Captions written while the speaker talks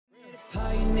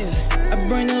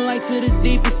to the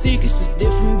deepest secrets of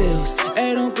different bills.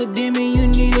 Hey, don't condemn me, you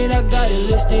need it, I got it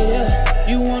listed here.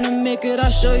 You wanna make it, I'll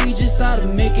show you just how to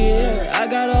make it here. I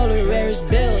got all the rarest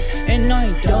bills, and I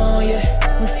ain't done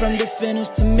yet. Went from defenders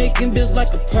to making bills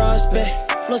like a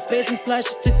prospect. Flow space and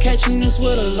slashes to catching us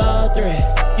with a lot of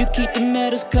threat. You keep the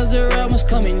medals cause the right one's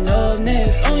coming up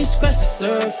next. Only scratch the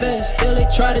surface. Still they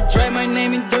try to drag my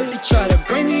name in dirt, they try to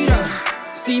bring me down.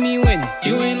 See me winning,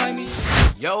 you ain't like me.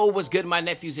 Yo, what's good, my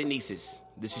nephews and nieces?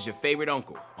 This is your favorite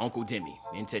uncle, Uncle Demi.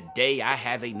 And today I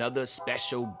have another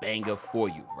special banger for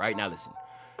you. Right now, listen.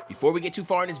 Before we get too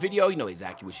far in this video, you know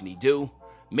exactly what you need to do.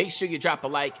 Make sure you drop a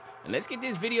like, and let's get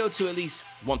this video to at least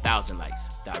 1,000 likes.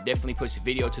 That'll definitely push the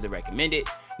video to the recommended.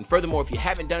 And furthermore, if you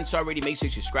haven't done so already, make sure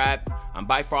you subscribe. I'm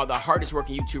by far the hardest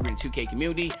working YouTuber in the 2K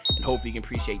community, and hopefully you can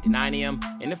appreciate the 9 AM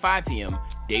and the 5 PM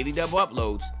daily double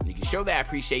uploads. And you can show that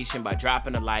appreciation by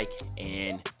dropping a like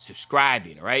and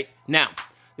subscribing, all right? Now,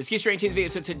 let's get straight into this video.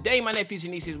 So today, my nephews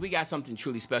and nieces, we got something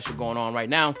truly special going on right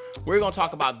now. We're gonna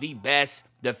talk about the best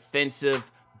defensive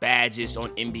badges on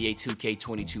NBA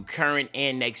 2K22 current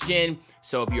and next gen.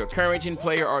 So if you're a current gen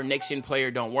player or next gen player,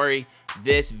 don't worry,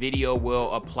 this video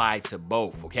will apply to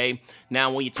both, okay?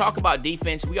 Now, when you talk about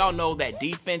defense, we all know that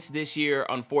defense this year,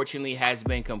 unfortunately, has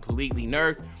been completely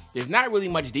nerfed. There's not really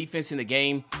much defense in the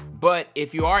game, but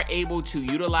if you are able to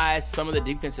utilize some of the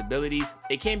defense abilities,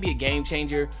 it can be a game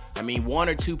changer. I mean, 1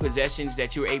 or 2 possessions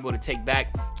that you're able to take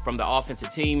back from the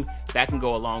offensive team, that can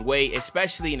go a long way,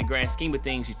 especially in the grand scheme of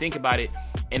things. You think about it,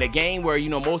 in a game where, you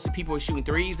know, most of the people are shooting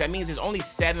threes, that means there's only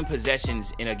 7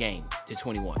 possessions in a game to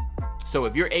 21. So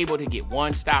if you're able to get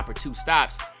 1 stop or 2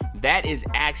 stops, that is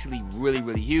actually really,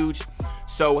 really huge.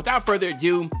 So without further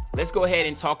ado, let's go ahead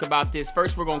and talk about this.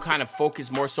 First, we're gonna kind of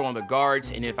focus more so on the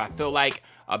guards, and if I feel like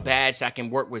a badge that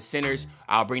can work with centers,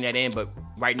 I'll bring that in, but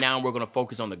right now we're gonna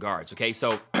focus on the guards, okay?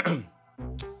 So,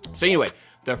 so anyway,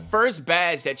 the first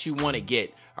badge that you wanna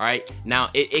get, all right? Now,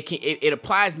 it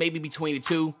applies maybe between the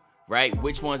two, right?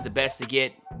 Which one's the best to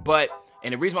get, but,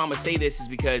 and the reason why I'm gonna say this is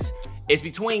because it's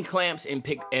between clamps and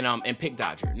pick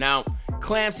dodger. Now,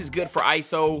 clamps is good for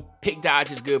ISO, pick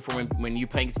dodge is good for when you're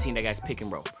playing against a team that got pick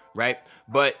and roll, right?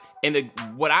 But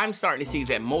what I'm starting to see is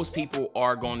that most people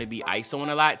are going to be ISOing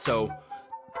a lot. So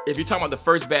if you're talking about the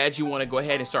first badge you want to go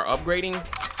ahead and start upgrading,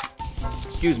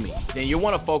 excuse me, then you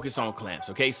want to focus on clamps,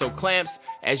 okay? So clamps,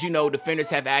 as you know, defenders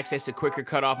have access to quicker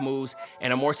cutoff moves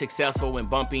and are more successful when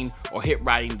bumping or hit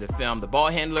riding the ball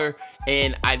handler.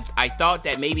 And I thought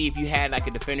that maybe if you had like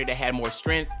a defender that had more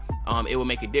strength, it would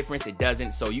make a difference. It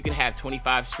doesn't. So you can have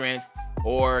 25 strength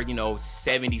or, you know,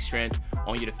 70 strength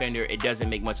on your defender. It doesn't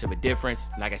make much of a difference.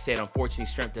 Like I said, unfortunately,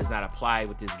 strength does not apply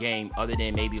with this game other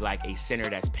than maybe like a center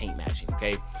that's paint matching,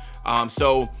 okay?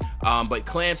 But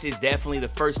clamps is definitely the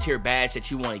first tier badge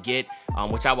that you want to get,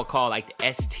 which I would call like the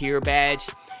S tier badge.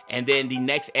 And then the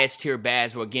next S tier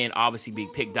badge will again obviously be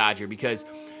pick dodger, because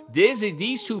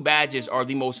these 2 badges are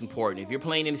the most important. If you're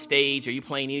playing in the stage or you're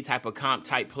playing any type of comp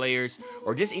type players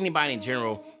or just anybody in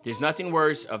general, there's nothing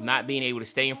worse of not being able to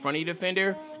stay in front of your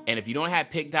defender. And if you don't have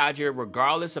pick dodger,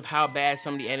 regardless of how bad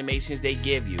some of the animations they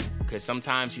give you, because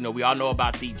sometimes, you know, we all know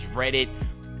about the dreaded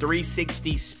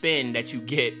 360 spin that you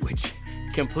get, which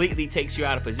completely takes you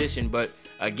out of position. But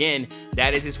again,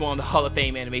 that is just one of the Hall of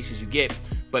Fame animations you get.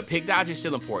 But pick dodger is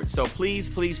still important. So please,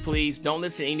 please, please don't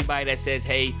listen to anybody that says,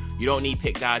 hey, you don't need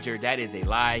pick dodger. That is a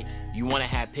lie. You want to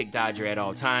have pick dodger at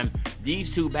all time.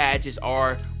 These 2 badges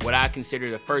are what I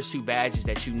consider the first 2 badges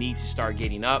that you need to start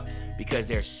getting up, because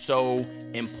they're so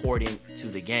important to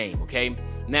the game, okay?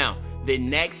 Now, the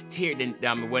next tier,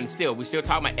 we're still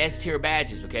talking about S tier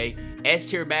badges, okay? S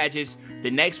tier badges,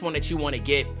 the next one that you want to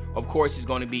get, of course, is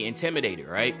going to be Intimidator,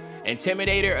 right?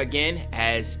 Intimidator, again,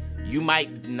 as you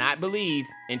might not believe,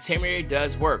 Intimidator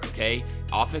does work, okay?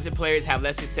 Offensive players have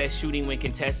less success shooting when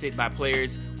contested by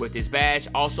players with this badge.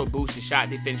 Also boosts the shot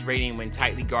defense rating when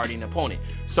tightly guarding an opponent.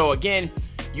 So again,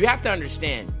 you have to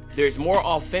understand, there's more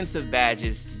offensive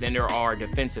badges than there are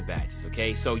defensive badges,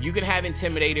 okay? So you can have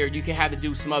Intimidator, you can have the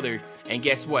dude Smother, and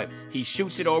guess what? He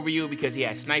shoots it over you because he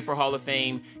has Sniper Hall of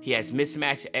Fame, he has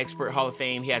Mismatch Expert Hall of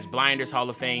Fame, he has Blinders Hall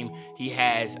of Fame, he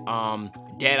has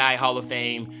Deadeye Hall of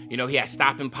Fame, you know, he has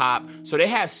Stop and Pop. So they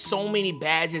have so many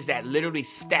badges that literally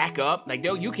stack up. Like,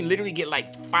 you can literally get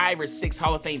like 5 or 6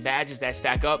 Hall of Fame badges that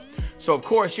stack up. So of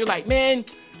course you're like, man,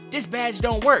 this badge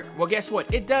don't work. Well, guess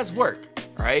what? It does work,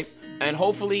 all right? And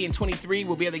hopefully in 23,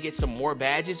 we'll be able to get some more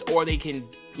badges, or they can,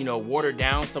 you know, water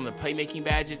down some of the playmaking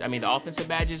badges, I mean the offensive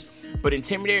badges. But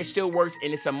Intimidator still works,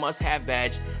 and it's a must-have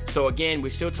badge. So again,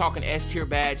 we're still talking S-tier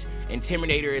badge.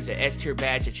 Intimidator is an S-tier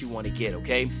badge that you want to get,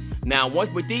 okay? Now,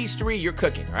 with these 3, you're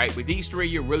cooking, right? With these 3,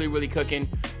 you're really, really cooking.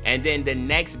 And then the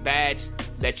next badge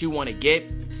that you want to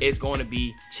get is going to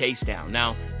be Chase Down.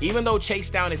 Now, even though Chase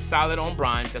Down is solid on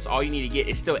bronze, that's all you need to get.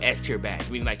 It's still S tier badge. I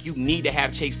mean, like, you need to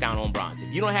have Chase Down on bronze.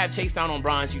 If you don't have Chase Down on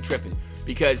bronze, you tripping,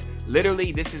 because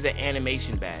literally this is an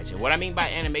animation badge. And what I mean by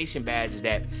animation badge is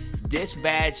that this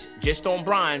badge just on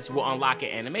bronze will unlock an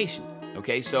animation.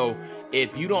 Okay, so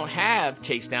if you don't have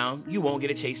Chase Down, you won't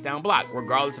get a Chase Down block,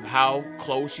 regardless of how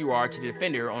close you are to the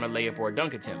defender on a layup or a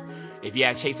dunk attempt. If you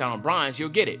have Chase Down on bronze, you'll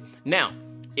get it. Now,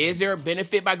 is there a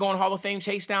benefit by going Hall of Fame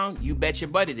Chase Down? You bet your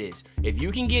butt it is. If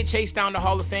you can get Chase Down to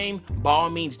Hall of Fame, by all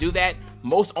means do that.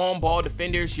 Most on-ball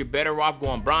defenders, you're better off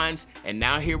going bronze. And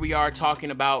now here we are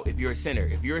talking about if you're a center.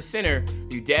 If you're a center,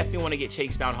 you definitely want to get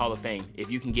Chase Down Hall of Fame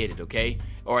if you can get it, okay?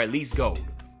 Or at least gold.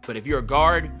 But if you're a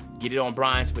guard, get it on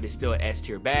bronze, but it's still an S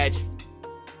tier badge.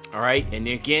 All right, and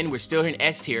again, we're still in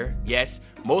S tier. Yes,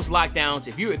 most lockdowns,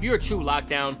 if you're a true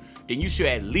lockdown, then you should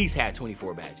at least have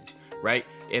 24 badges, right?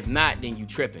 If not, then you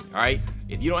tripping, all right?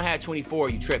 If you don't have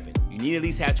 24, you tripping. You need to at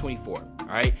least have 24, all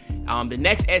right? The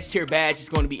next S tier badge is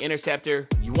going to be Interceptor.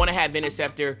 You want to have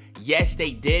Interceptor. Yes,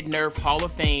 they did nerf Hall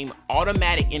of Fame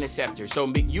automatic Interceptor. So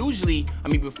usually, I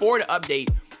mean, before the update,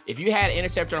 if you had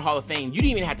Interceptor in Hall of Fame, you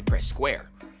didn't even have to press square.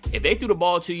 If they threw the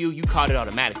ball to you, you caught it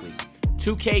automatically.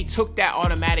 2K took that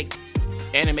automatic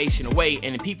animation away,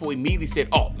 and then people immediately said,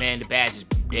 oh man, the badge is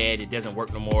dead, it doesn't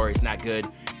work no more, it's not good.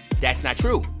 That's not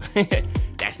true.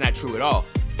 That's not true at all.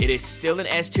 It is still an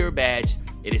S tier badge.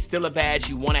 It is still a badge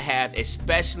you want to have,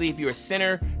 especially if you're a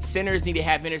center. Centers need to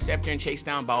have Interceptor and Chase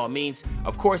Down by all means.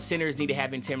 Of course, centers need to have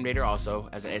Intimidator also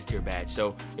as an S tier badge.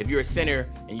 So if you're a center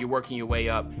and you're working your way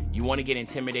up, you want to get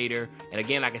Intimidator. And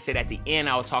again, like I said, at the end,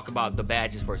 I'll talk about the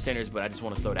badges for centers, but I just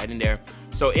want to throw that in there.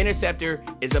 So Interceptor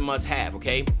is a must-have,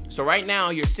 okay? So right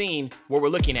now, you're seeing what we're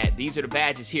looking at. These are the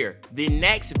badges here. The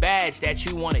next badge that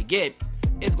you want to get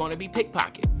is going to be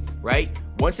Pickpocket, right?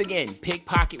 Once again,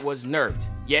 Pickpocket was nerfed.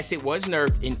 Yes, it was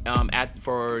nerfed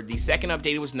for the second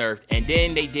update. It was nerfed, and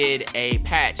then they did a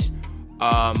patch,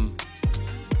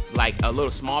 like a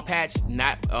little small patch,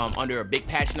 not under a big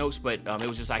patch notes, but it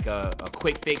was just like a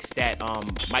quick fix that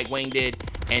Mike Wang did,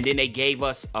 and then they gave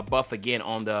us a buff again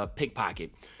on the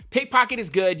Pickpocket. Pickpocket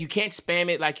is good. You can't spam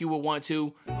it like you would want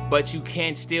to, but you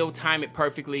can still time it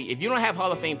perfectly. If you don't have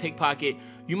Hall of Fame Pickpocket,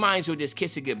 you might as well just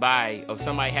kiss it goodbye of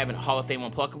somebody having Hall of Fame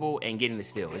Unpluckable and getting the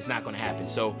steal. It's not going to happen.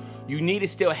 So you need to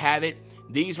still have it.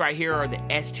 These right here are the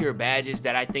S tier badges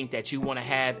that I think that you want to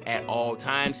have at all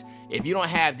times. If you don't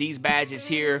have these badges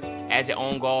here as an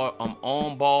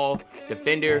on-ball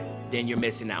defender, then you're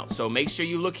missing out. So make sure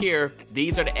you look here.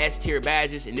 These are the S tier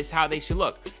badges, and this is how they should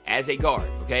look as a guard,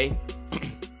 okay?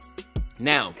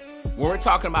 Now, when we're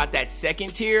talking about that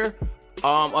second tier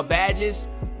of badges,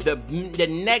 the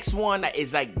next one that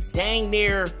is like dang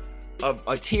near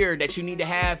a tier that you need to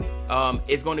have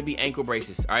is going to be ankle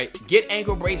braces, all right? Get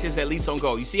ankle braces at least on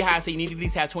gold. You see how I say you need to at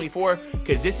least have 24?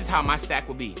 Because this is how my stack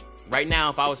would be. Right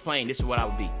now, if I was playing, this is what I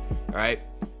would be, all right?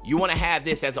 You want to have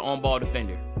this as an on-ball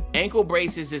defender. Ankle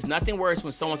braces is nothing worse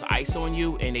when someone's isoing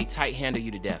you and they tight handle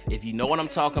you to death. If you know what I'm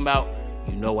talking about,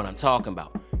 you know what I'm talking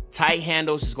about. Tight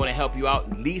handles is going to help you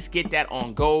out. At least get that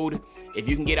on gold. If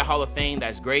you can get a Hall of Fame,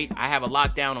 that's great. I have a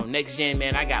lockdown on next gen,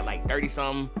 man. I got like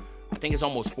 30-something. I think it's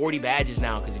almost 40 badges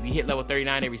now, because if you hit level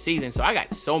 39 every season, so I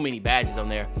got so many badges on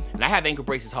there. And I have ankle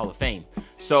braces Hall of Fame.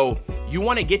 So you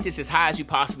want to get this as high as you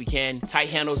possibly can. Tight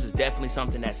handles is definitely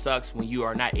something that sucks when you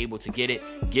are not able to get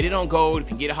it. Get it on gold. If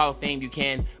you get a Hall of Fame, you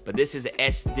can. But this is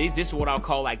this is what I'll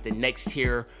call like the next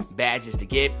tier badges to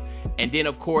get. And then,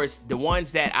 of course, the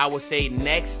ones that I would say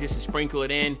next, just to sprinkle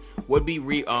it in, would be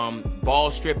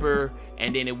Ball Stripper,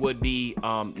 and then it would be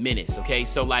Menace, okay?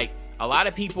 So, like, a lot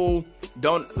of people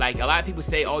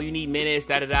say, oh, you need Menace,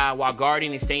 da-da-da, while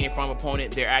guarding and staying in front of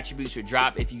opponent, their attributes would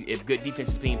drop if good defense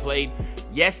is being played.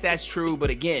 Yes, that's true, but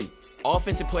again,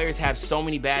 offensive players have so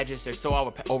many badges, they're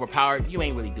so overpowered, you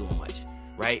ain't really doing much,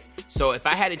 right? So if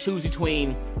I had to choose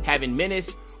between having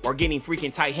Menace or getting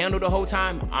freaking tight handle the whole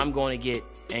time, I'm going to get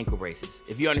ankle braces,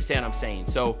 if you understand what I'm saying.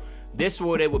 So this is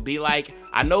what it would be like.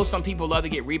 I know some people love to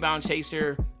get Rebound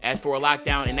Chaser as for a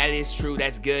lockdown, and that is true.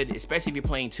 That's good, especially if you're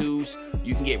playing twos.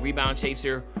 You can get Rebound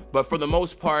Chaser, but for the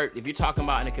most part, if you're talking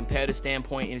about in a competitive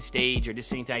standpoint in stage or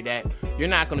just anything like that, you're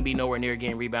not going to be nowhere near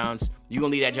getting rebounds. You're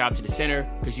going to leave that job to the center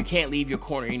because you can't leave your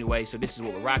corner anyway. So this is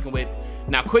what we're rocking with.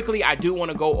 Now, quickly, I do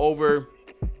want to go over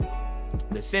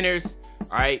the centers.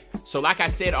 All right, so like I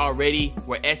said already,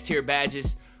 we're S tier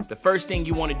badges. The first thing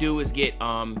you want to do is get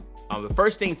the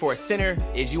first thing for a center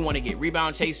is you want to get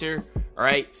Rebound Chaser, all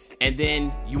right? And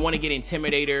then you want to get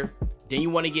Intimidator, then you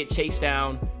want to get Chase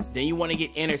Down, then you want to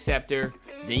get Interceptor,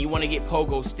 then you want to get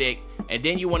Pogo Stick, and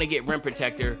then you want to get Rim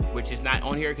Protector, which is not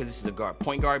on here because this is a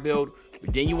point guard build.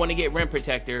 Then you want to get Rim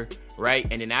Protector, right?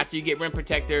 And then after you get Rim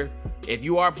Protector, if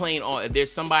you are playing on, if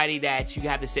there's somebody that you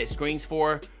have to set screens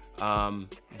for, then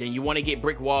you want to get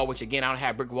Brick Wall, which again, I don't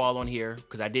have Brick Wall on here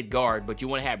because I did guard, but you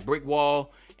want to have Brick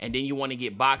Wall, and then you want to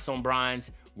get Box on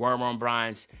Bronze, Worm on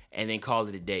Bronze, and then call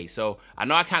it a day. So I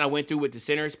know I kind of went through with the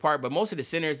centers part, but most of the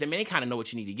centers, I mean, they kind of know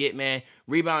what you need to get, man.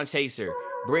 Rebound Chaser,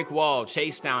 Brick Wall,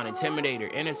 Chase Down,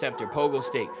 Intimidator, Interceptor, Pogo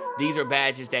Stick. These are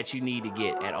badges that you need to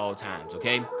get at all times,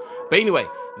 okay? But anyway,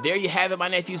 there you have it, my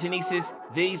nephews and nieces.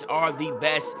 These are the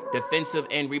best defensive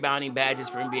and rebounding badges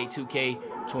for NBA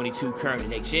 2K22 current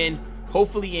and next gen.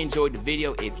 Hopefully you enjoyed the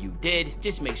video. If you did,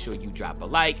 just make sure you drop a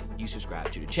like, you subscribe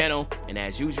to the channel, and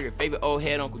as usual, your favorite old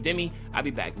head, Uncle Demi. I'll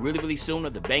be back really soon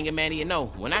with the banger, man. You know,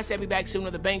 when I say I'll be back soon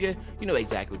with the banger, you know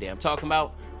exactly what day I'm talking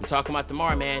about. I'm talking about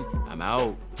tomorrow, man. I'm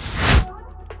out.